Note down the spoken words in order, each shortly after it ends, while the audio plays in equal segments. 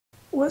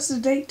What's the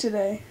date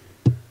today?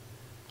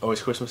 Oh,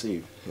 it's Christmas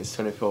Eve. It's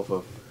 24th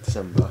of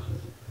December.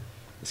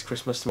 It's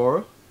Christmas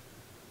tomorrow?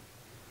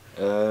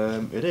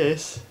 It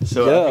is.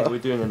 So Yeah. I think we're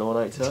doing an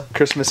all-nighter.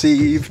 Christmas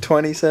Eve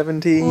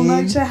 2017. We'll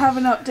like to have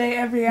an update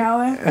every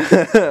hour.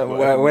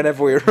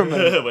 Whenever we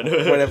remember.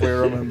 Whenever we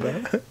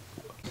remember.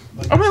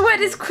 Oh my word,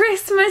 it's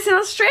Christmas in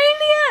Australia!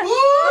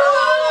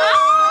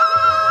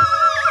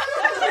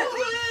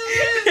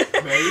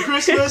 Merry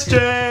Christmas,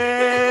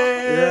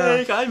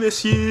 Jake! I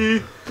miss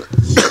you!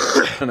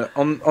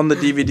 On the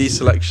DVD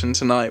selection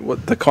tonight,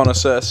 what does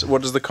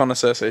the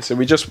connoisseur say? So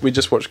we just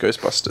watched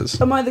Ghostbusters.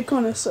 Am I the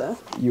connoisseur?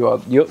 You're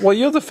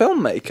the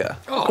filmmaker.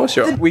 Of course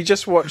you are. We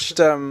just watched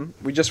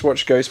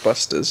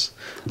Ghostbusters,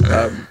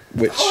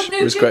 which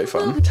was great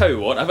fun. Tell you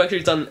what, I've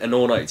actually done an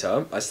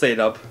all-nighter. I stayed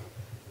up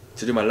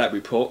to do my lab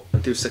report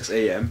until 6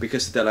 AM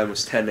because the deadline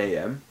was 10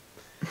 AM.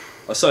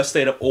 So I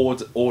stayed up all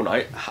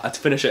night. I had to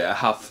finish it at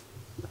half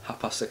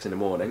past 6 in the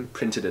morning.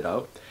 Printed it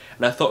out,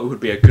 and I thought it would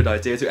be a good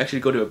idea to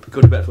actually go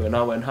to bed for an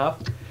hour and a half,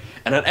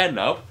 and I'd end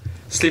up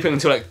sleeping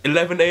until like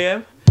 11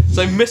 AM.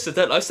 So I missed the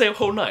deadline. I stayed up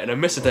whole night and I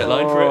missed the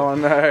deadline for it. Oh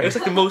no! It was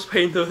like the most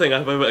painful thing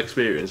I've ever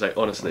experienced. Like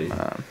honestly.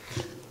 Man.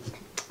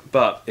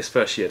 But it's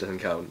first year, doesn't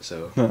count.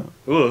 So. No.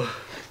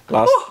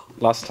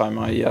 Last time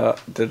I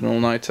did an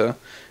all-nighter,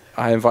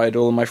 I invited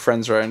all of my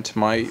friends around to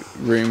my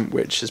room,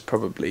 which is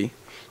probably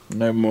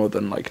no more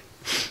than like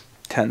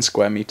 10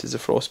 square meters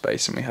of floor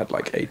space, and we had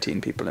like 18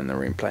 people in the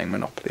room playing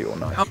Monopoly all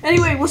night.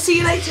 Anyway, we'll see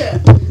you later.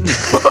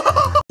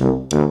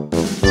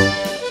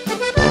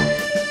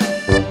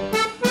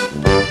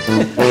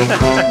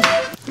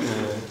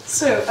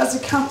 So, as a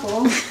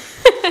couple,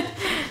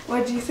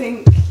 where do you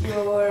think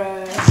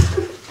your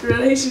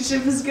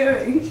relationship is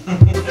going?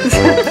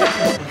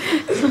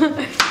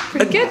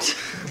 Pretty good.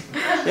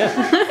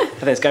 Yeah, I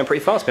think it's going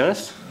pretty fast, to be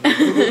honest.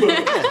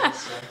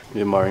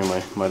 You're admiring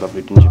my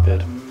lovely dingy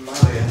beard.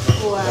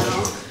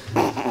 Wow.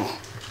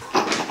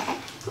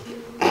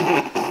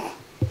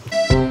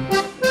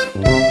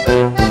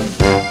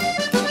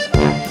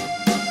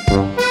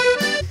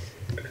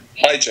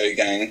 Hi Joe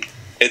Gang,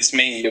 it's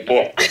me, your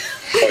boy,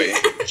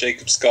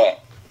 Jacob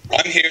Scott.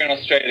 I'm here in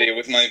Australia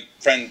with my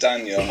friend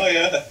Daniel. Oh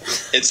yeah.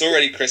 It's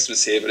already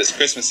Christmas here, but it's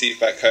Christmas Eve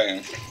back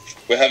home.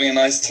 We're having a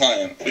nice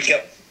time.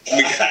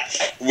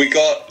 We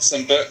got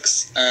some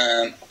books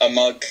and a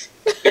mug.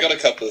 We got a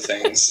couple of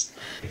things.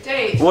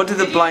 What did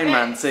the blind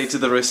man say to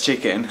the roast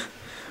chicken?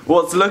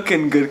 What's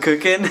looking good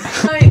cooking?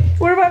 Hi,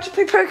 we're about to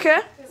play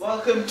poker.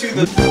 Welcome to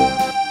the...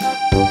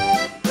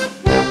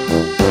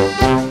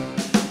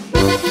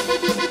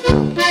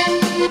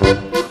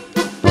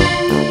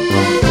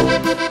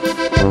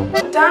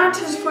 Dad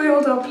has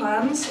foiled our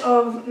plans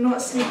of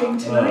not sleeping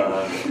tonight.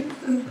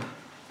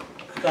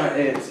 That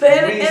is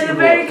But in a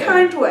very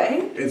kind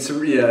way. It's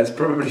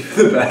probably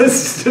for the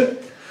best.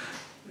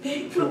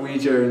 For we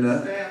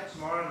Jonah. Stay up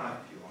tomorrow night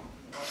if you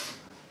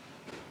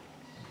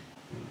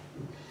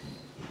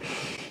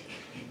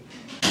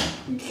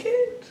want.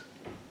 Good.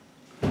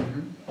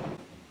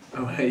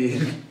 Oh hey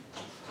Ian.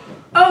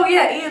 Oh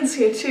yeah, Ian's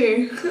here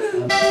too.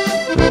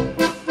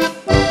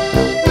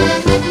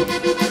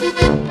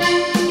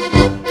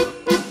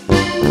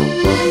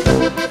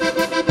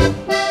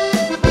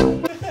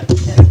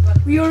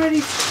 We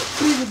already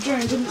flew the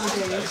drone, didn't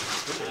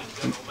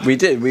we,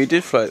 Dave? We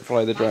did fly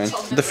the drone.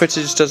 The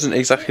footage doesn't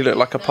exactly look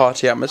like a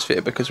party atmosphere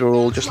because we're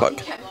all just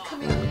like...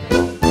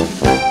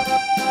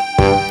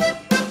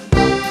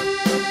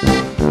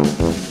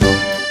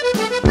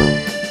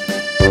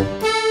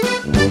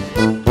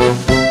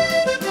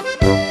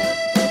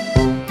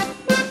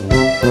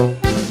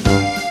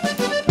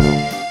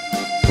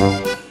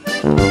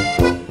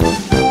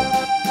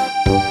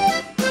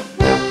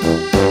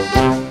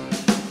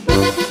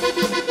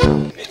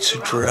 It's a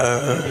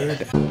drone.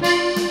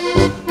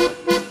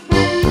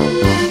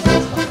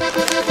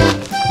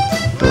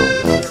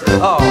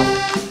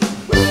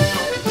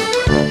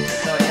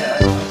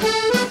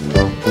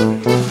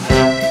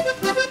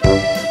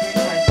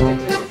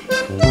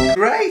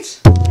 Great!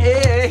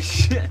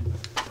 Ish!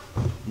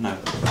 No.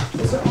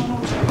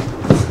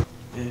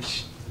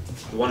 Ish.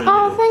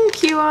 Oh,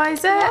 thank you,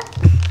 Isaac.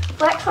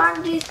 Which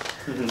one do you...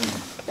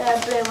 The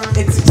blue one.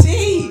 It's a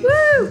tea!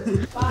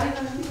 Woo!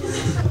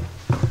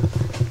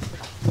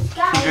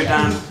 Go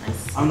down.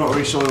 I'm not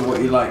really sure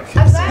what you like.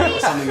 I'm very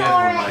Something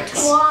everyone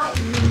likes. why.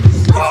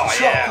 Oh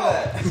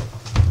yeah!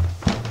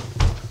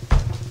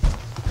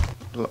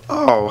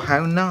 Oh,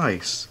 how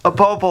nice. A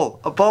bobble!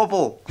 A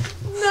bobble!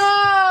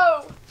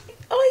 No!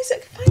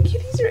 Isaac, thank you.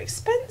 These are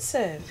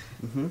expensive.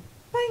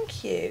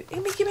 Thank you.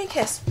 Give me a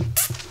kiss.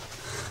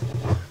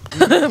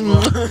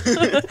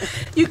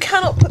 You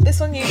cannot put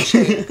this on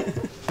YouTube.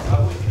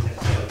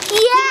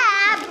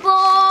 Yeah,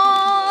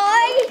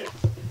 boy!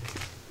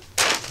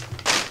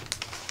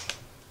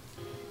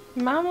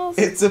 Mammals.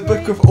 It's a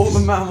book of all the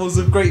mammals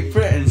of Great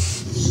Britain.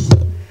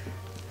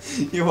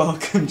 You're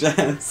welcome,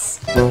 Jess.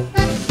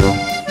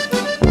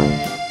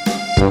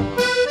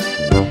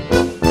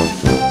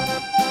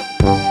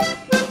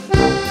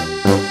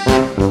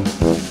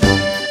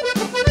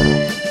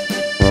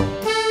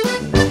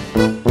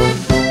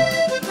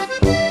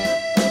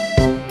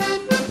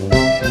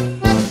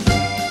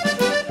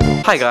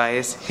 Hi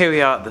guys, here we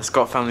are at the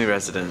Scott family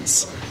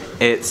residence.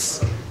 It's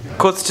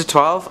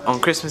 11:45 on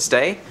Christmas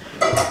Day,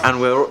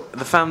 and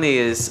the family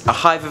is a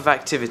hive of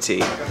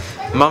activity.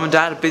 Mum and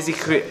Dad are busy.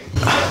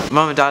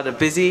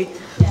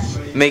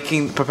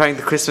 Preparing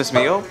the Christmas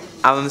meal.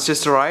 Alan's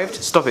just arrived.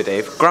 Stop it,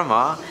 Dave.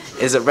 Grandma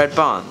is at Red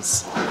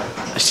Barns.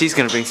 She's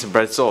going to bring some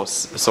bread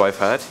sauce, so I've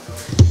heard.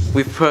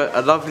 We've put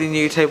a lovely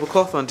new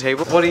tablecloth on the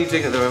table. What are you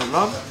doing at the moment,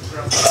 Mum?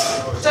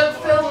 Don't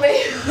film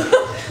me.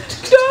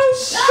 Don't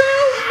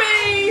film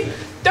me.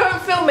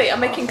 Don't film me. I'm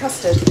making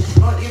custard.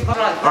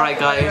 Alright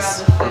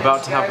guys, we're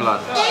about to have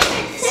lunch.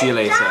 See you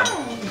later.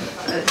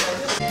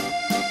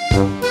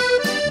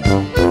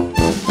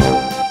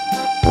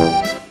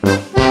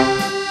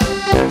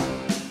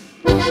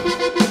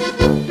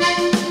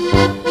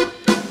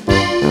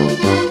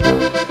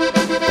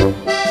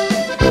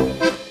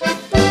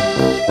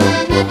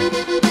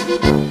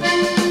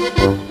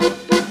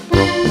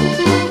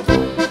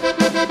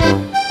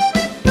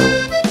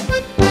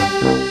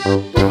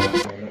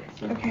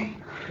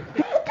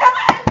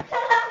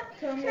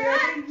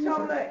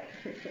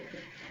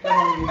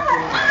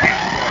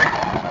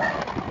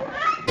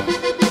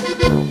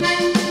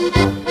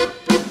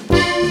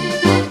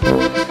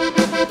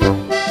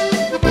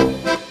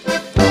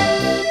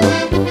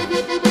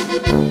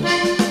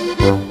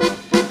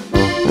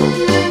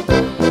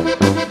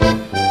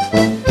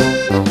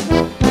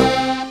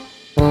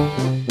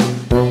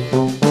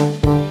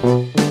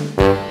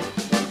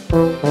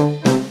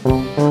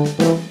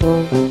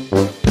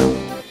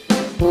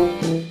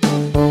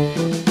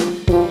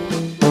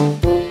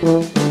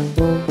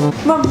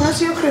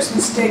 How's your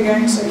Christmas day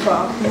going so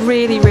far?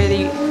 Really,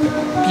 really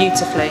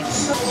beautifully.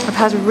 I've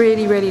had a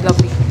really, really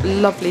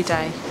lovely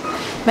day.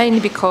 Mainly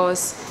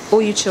because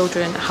all you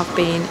children have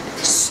been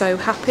so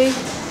happy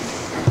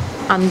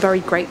and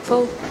very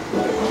grateful,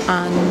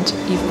 and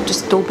you've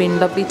just all been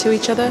lovely to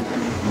each other.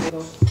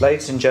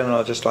 Ladies and gentlemen,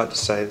 I'd just like to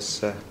say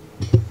this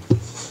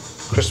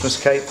Christmas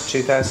cake for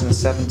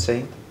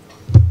 2017.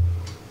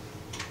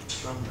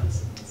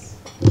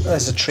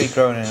 There's a tree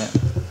growing in it.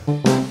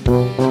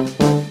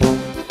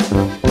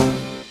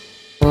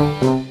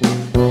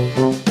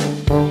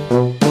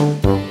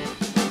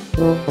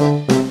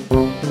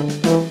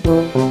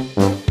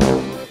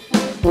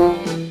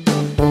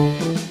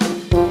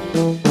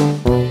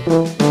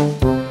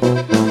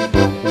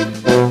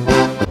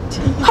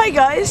 Hi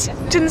guys,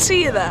 didn't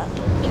see you there.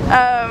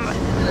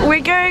 We're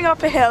going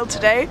up a hill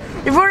today.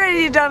 We've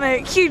already done a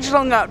huge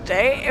long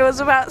update. It was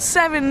about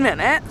 7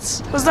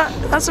 minutes.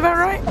 That's about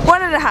right?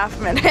 1.5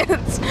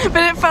 minutes,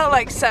 but it felt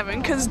like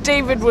 7 because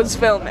David was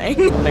filming.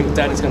 I think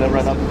Dad is going to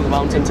run up the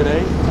mountain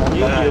today.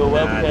 You're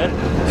well prepared.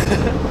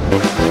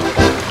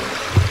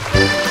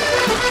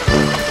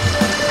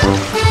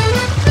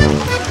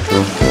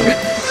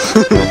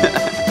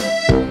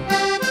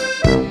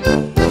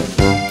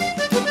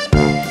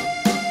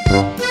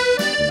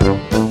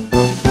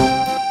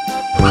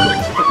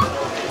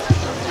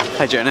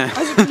 Hi Jonah.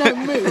 No,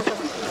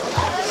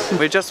 move.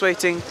 We're just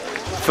waiting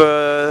for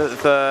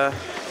the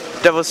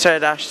Devil's Chair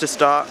Dash to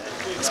start.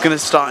 It's going to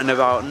start in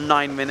about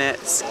 9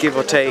 minutes, give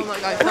or take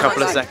a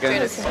couple of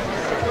seconds.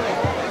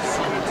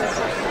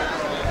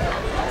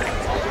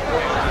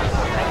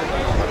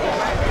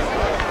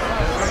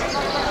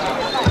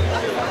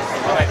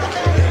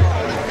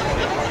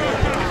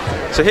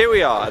 So here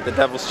we are at the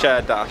Devil's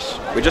Chair Dash.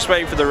 We're just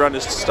waiting for the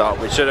runners to start,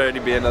 which should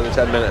only be another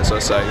 10 minutes or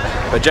so.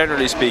 But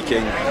generally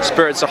speaking,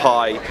 spirits are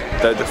high,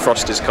 though the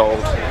frost is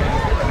cold.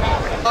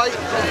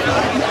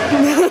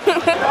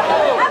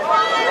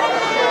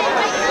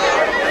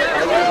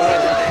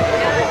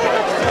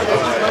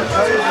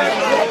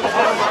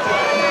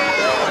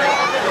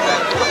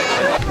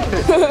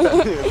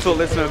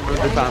 Tallest member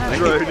of the family.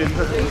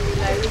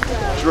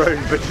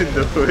 Drone but in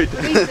the hood.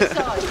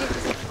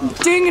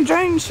 Doing a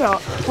drone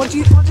shot. What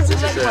does it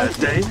look like?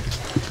 Dave,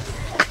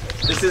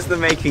 this is the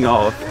making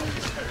of.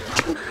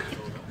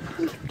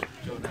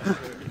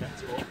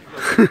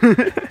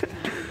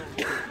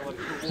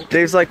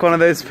 Dave's like one of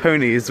those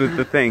ponies with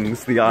the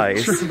things, the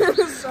eyes.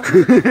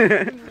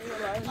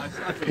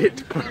 A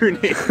pit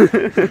pony.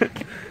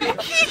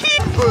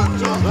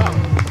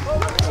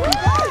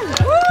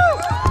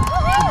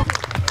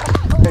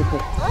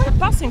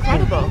 That's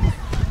incredible.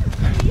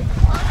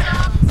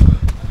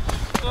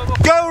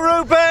 Go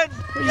Ruben!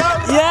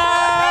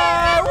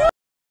 Yeah!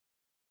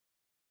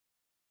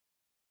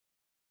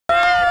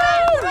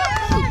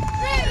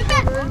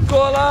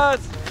 Go on,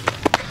 lads!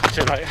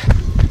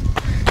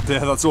 Yeah,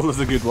 that's all of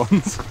the good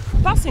ones.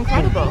 That's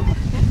incredible.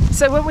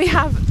 So when we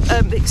have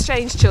the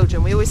exchange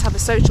children, we always have a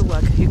social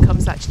worker who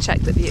comes out to check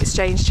that the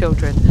exchange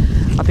children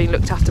are being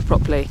looked after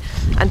properly.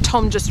 And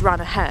Tom just ran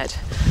ahead,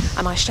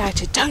 and I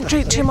shouted, "Don't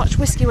drink too much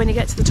whiskey when you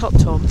get to the top,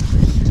 Tom."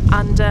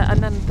 And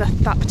then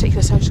that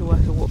particular social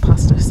worker walked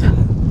past us.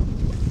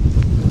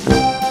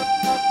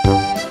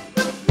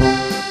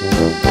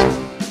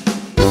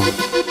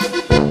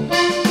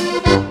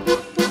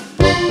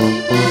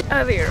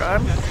 Earlier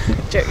on,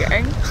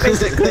 joking,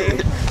 basically,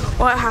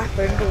 what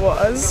happened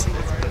was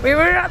we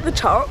were at the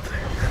top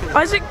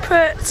Isaac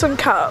put some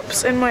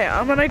cups in my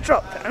arm and I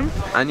dropped them.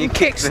 And you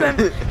kicked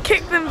them.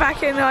 Kicked them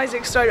back in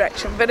Isaac's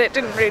direction, but it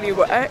didn't really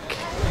work.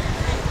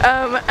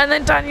 And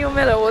then Daniel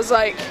Miller was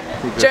like,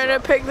 Jonah,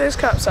 pick those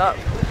cups up.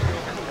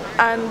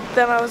 And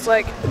then I was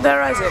like,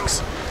 they're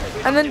Isaac's.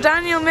 And then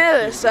Daniel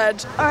Miller said,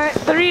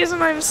 the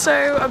reason I'm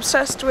so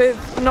obsessed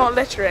with not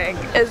littering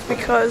is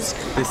because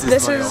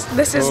this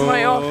is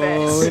my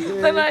office.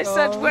 Then I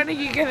said, when are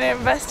you going to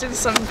invest in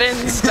some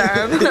bins,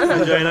 Dan?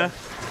 Hi, Jonah.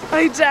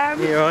 Hi, Dan.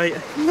 You alright?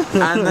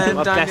 And then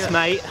my Dan, best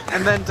mate.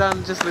 And then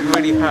Dan just looked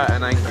really hurt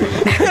and angry.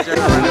 And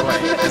Jonah ran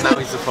away. And now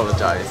he's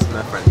apologised and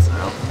they're friends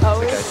now.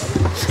 Oh,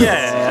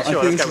 yeah,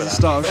 sure, let's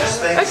go with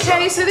that.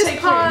 Okay, so this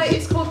pie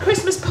is called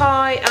Christmas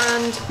pie,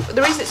 and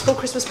the reason it's called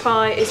Christmas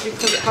pie is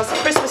because it has a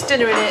Christmas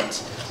dinner in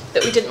it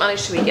that we didn't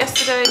manage to eat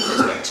yesterday. So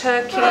it's got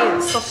turkey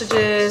and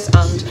sausages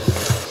and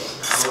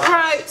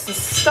sprouts and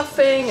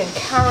stuffing and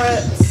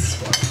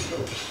carrots,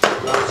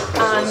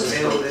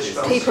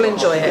 and people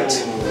enjoy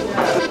it.